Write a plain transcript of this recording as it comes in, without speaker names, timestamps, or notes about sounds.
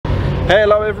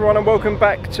Hello everyone and welcome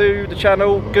back to the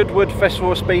channel, Goodwood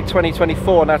Festival of Speed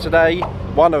 2024. Now today,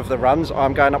 one of the runs,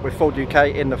 I'm going up with Ford UK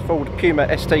in the Ford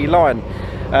Puma ST line.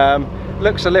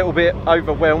 Looks a little bit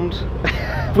overwhelmed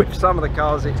with some of the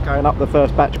cars it's going up the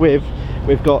first batch with.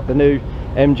 We've got the new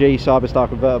MG Cyberstar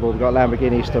convertible, we've got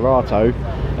Lamborghini Starato,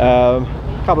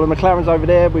 a couple of McLarens over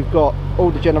there, we've got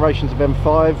all the generations of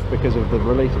M5 because of the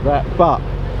release of that, but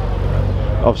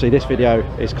obviously this video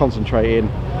is concentrating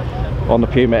on the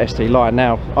Puma ST line.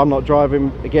 Now I'm not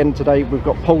driving again today, we've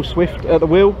got Paul Swift at the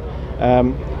wheel.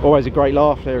 Always a great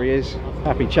laugh, there he is,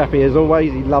 happy chappy as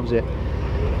always, he loves it.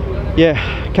 Yeah,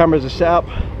 cameras are set up,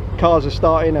 cars are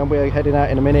starting, and we're heading out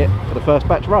in a minute for the first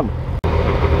batch run.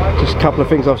 Just a couple of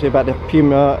things obviously about the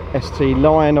Puma ST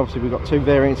line. Obviously we've got two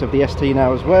variants of the ST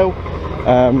now as well.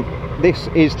 This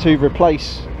is to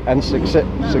replace and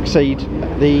succeed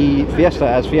the Fiesta,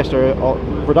 as Fiesta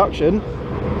production,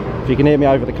 if you can hear me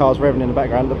over the cars revving in the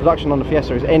background, the production on the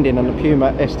Fiesta is ending and the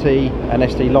Puma ST and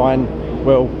ST line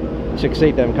will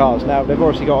succeed them cars. Now they've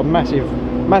obviously got a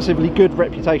massively good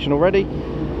reputation already,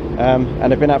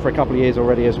 and they've been out for a couple of years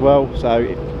already as well, so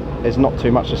there's not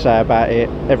too much to say about it.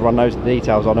 Everyone knows the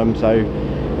details on them, so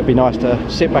it'd be nice to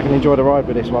sit back and enjoy the ride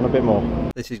with this one a bit more.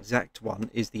 This exact one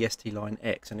is the ST Line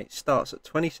X, and it starts at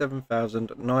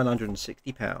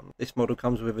 £27,960. This model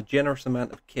comes with a generous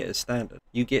amount of kit as standard.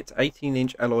 You get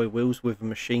 18-inch alloy wheels with a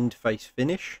machined face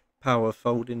finish, power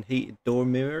folding heated door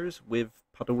mirrors with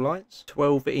puddle lights,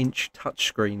 12-inch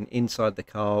touchscreen inside the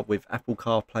car with Apple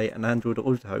CarPlay and Android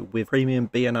Auto with premium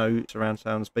B&O surround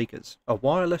sound speakers, a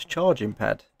wireless charging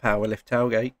pad, power lift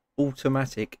tailgate,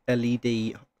 automatic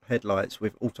LED headlights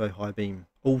with auto high beam,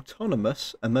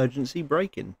 autonomous emergency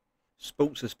braking,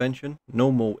 sport suspension,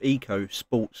 normal, eco,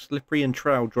 sport, slippery and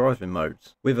trail driving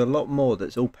modes, with a lot more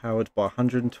that's all powered by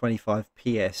 125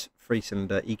 PS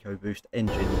 3-cylinder EcoBoost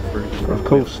engine through the front. Of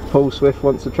course, Paul Swift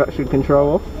wants the traction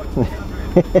control off.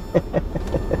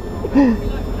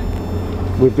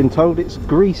 We've been told it's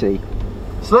greasy.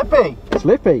 Slippy?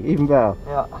 Slippy, even better.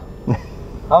 Yeah.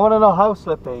 I want to know how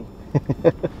slippy.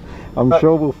 I'm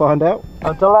sure we'll find out.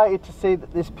 I'm delighted to see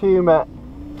that this Puma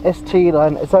ST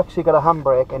line has actually got a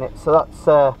handbrake in it, so that's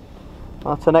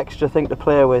an extra thing to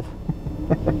play with.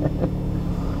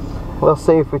 We'll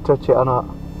see if we touch it or not.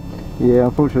 Yeah,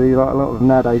 unfortunately, like a lot of them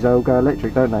nowadays, they all go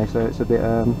electric, don't they? So it's a bit.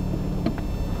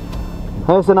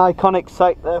 There's an iconic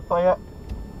sight there for you.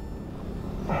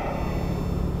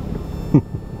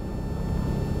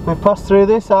 We've passed through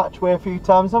this archway a few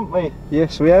times, haven't we?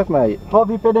 Yes, we have, mate. What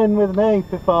have you been in with me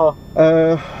before?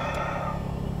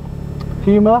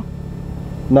 Puma?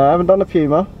 No, I haven't done a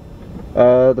Puma.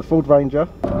 The Ford Ranger.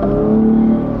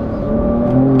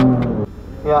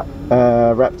 Yeah.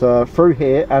 Raptor through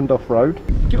here and off-road.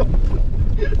 Give up!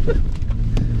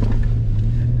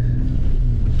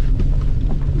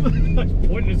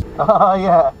 Oh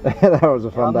yeah. That was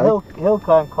a fun day. Hill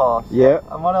climb course. Yeah.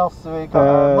 And what else have we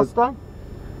got? Mustang?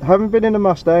 Haven't been in a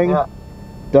Mustang. Yeah.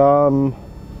 Done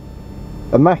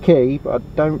a Mach-E, but I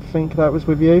don't think that was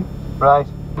with you. Right.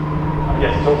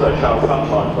 Yes, it's also shown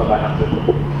sometimes when they have to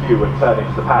view and turn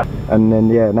into the pad. And then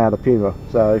yeah, now the Puma.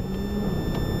 So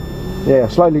yeah,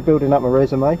 slowly building up my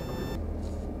resume.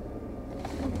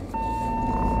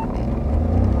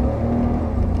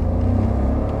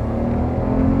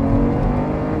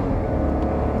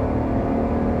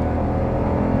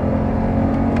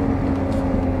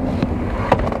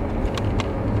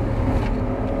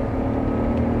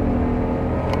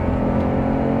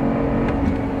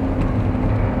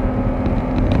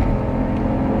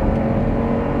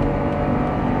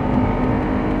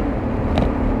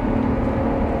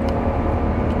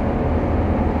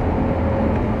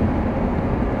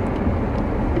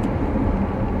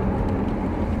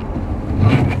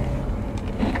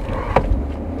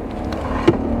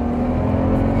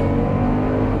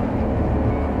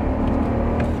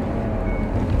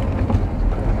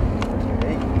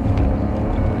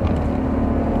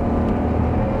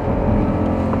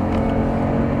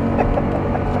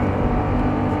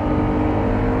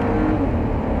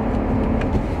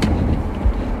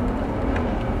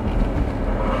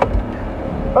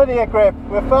 Plenty of grip,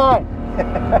 we're fine.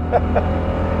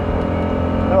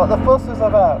 What the fuss is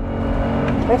about.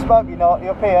 This might be naughty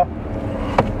up here.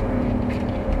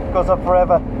 Goes up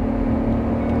forever.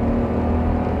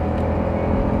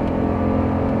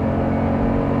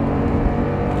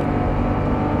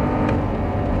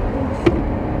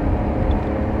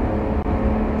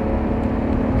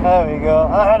 There we go,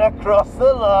 and across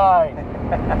the line.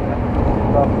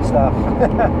 Lovely stuff.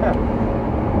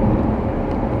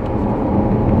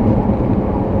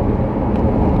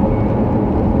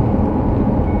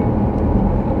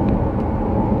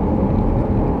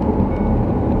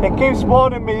 It keeps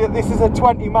warning me that this is a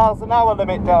 20 miles an hour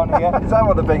limit down here. Is that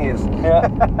what the thing is? Yeah.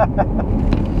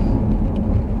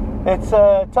 It's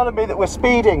telling me that we're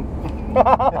speeding.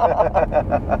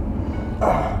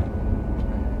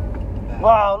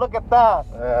 Wow, look at that.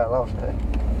 Yeah, lovely.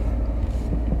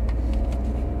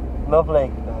 Lovely.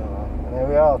 And there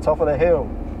we are, top of the hill.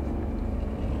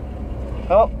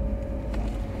 Oh.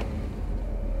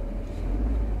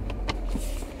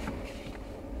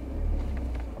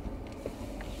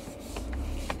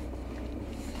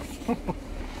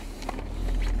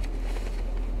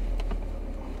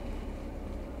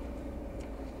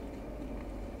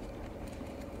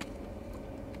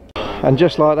 And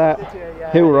just like that,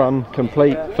 hill run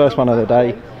complete, first one of the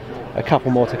day. A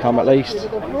couple more to come at least.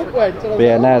 But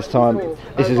yeah, now's time.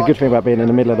 This is a good thing about being in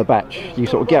the middle of the batch. You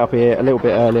sort of get up here a little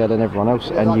bit earlier than everyone else,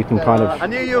 and you can kind of, I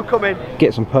knew you were coming.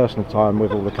 Get some personal time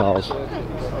with all the cars.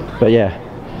 But yeah,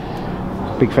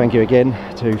 big thank you again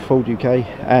to Ford UK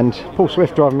and Paul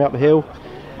Swift driving me up the hill.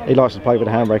 He likes to play with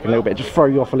the handbrake a little bit, just throw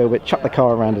you off a little bit, chuck the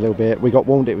car around a little bit. We got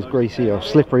warned it was greasy or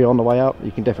slippery on the way up.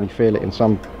 You can definitely feel it in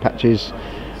some patches.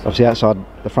 Obviously outside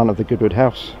the front of the Goodwood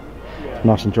house,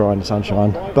 nice and dry in the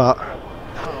sunshine. But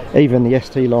even the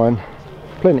ST line,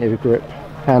 plenty of grip,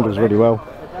 handles really well.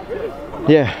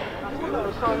 Yeah,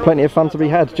 plenty of fun to be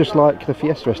had, just like the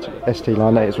Fiesta ST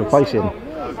line that it's replacing.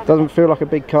 Doesn't feel like a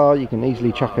big car, you can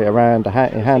easily chuck it around. It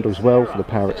handles well for the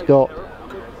power it's got.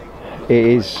 It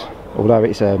is, although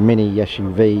it's a mini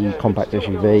SUV, compact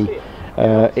SUV,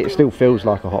 it still feels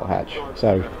like a hot hatch.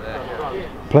 So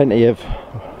plenty of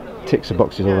ticks the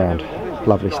boxes all round.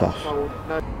 Lovely stuff.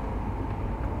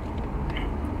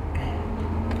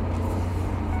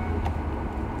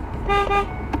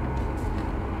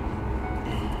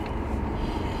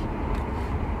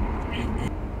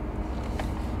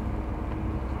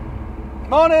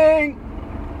 Morning!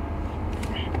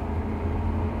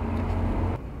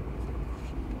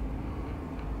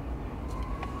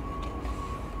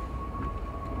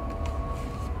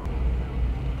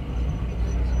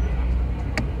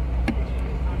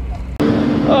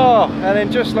 Oh, and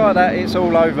then just like that, it's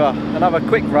all over. Another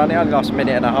quick run. It only lasts a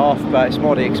minute and a half, but it's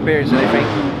more the experience than anything.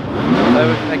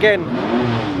 So again,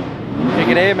 if you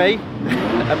can hear me,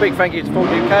 a big thank you to Ford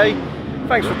UK.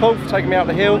 Thanks for Paul for taking me up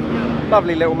the hill.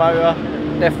 Lovely little motor.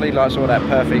 Definitely like sort of that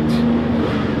perfect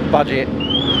budget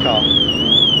car.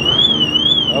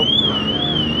 Oh.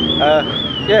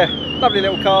 Yeah, lovely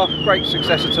little car. Great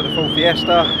successor to the full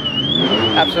Fiesta.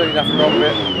 Absolutely nothing wrong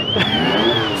with it.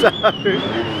 So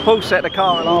Paul set the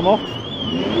car alarm off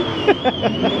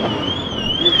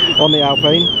on the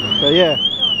Alpine. But yeah,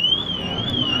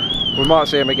 we might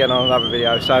see him again on another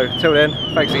video. So till then,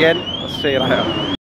 thanks again. I'll see you later.